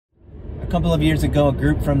couple of years ago, a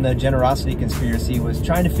group from the Generosity Conspiracy was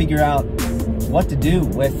trying to figure out what to do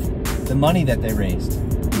with the money that they raised.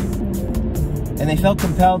 And they felt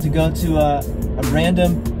compelled to go to a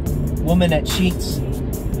random woman at Sheetz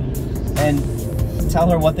and tell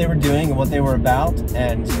her what they were doing and what they were about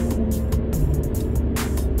and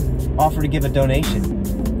offer to give a donation.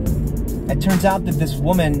 It turns out that this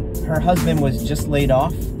woman, her husband was just laid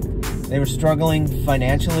off. They were struggling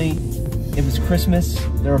financially. It was Christmas.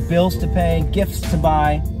 There were bills to pay, gifts to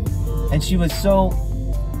buy, and she was so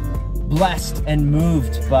blessed and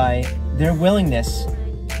moved by their willingness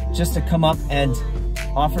just to come up and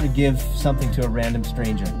offer to give something to a random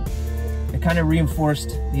stranger. It kind of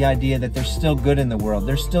reinforced the idea that there's still good in the world.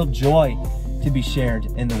 There's still joy to be shared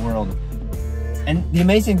in the world. And the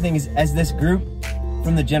amazing thing is, as this group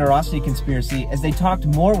from the Generosity Conspiracy, as they talked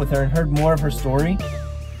more with her and heard more of her story,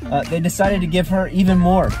 they decided to give her even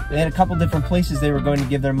more. They had a couple different places they were going to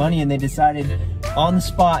give their money, and they decided on the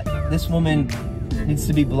spot, this woman needs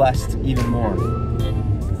to be blessed even more.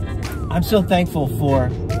 I'm so thankful for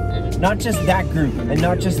not just that group and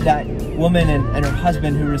not just that woman and her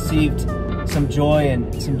husband who received some joy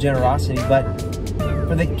and some generosity, but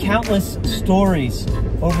for the countless stories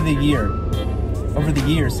over the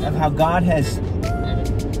years of how God has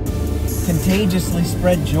contagiously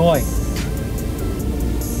spread joy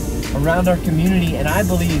around our community, and I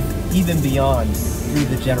believe even beyond, through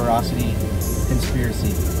the Generosity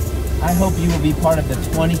Conspiracy. I hope you will be part of the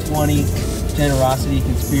 2020 Generosity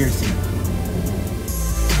Conspiracy.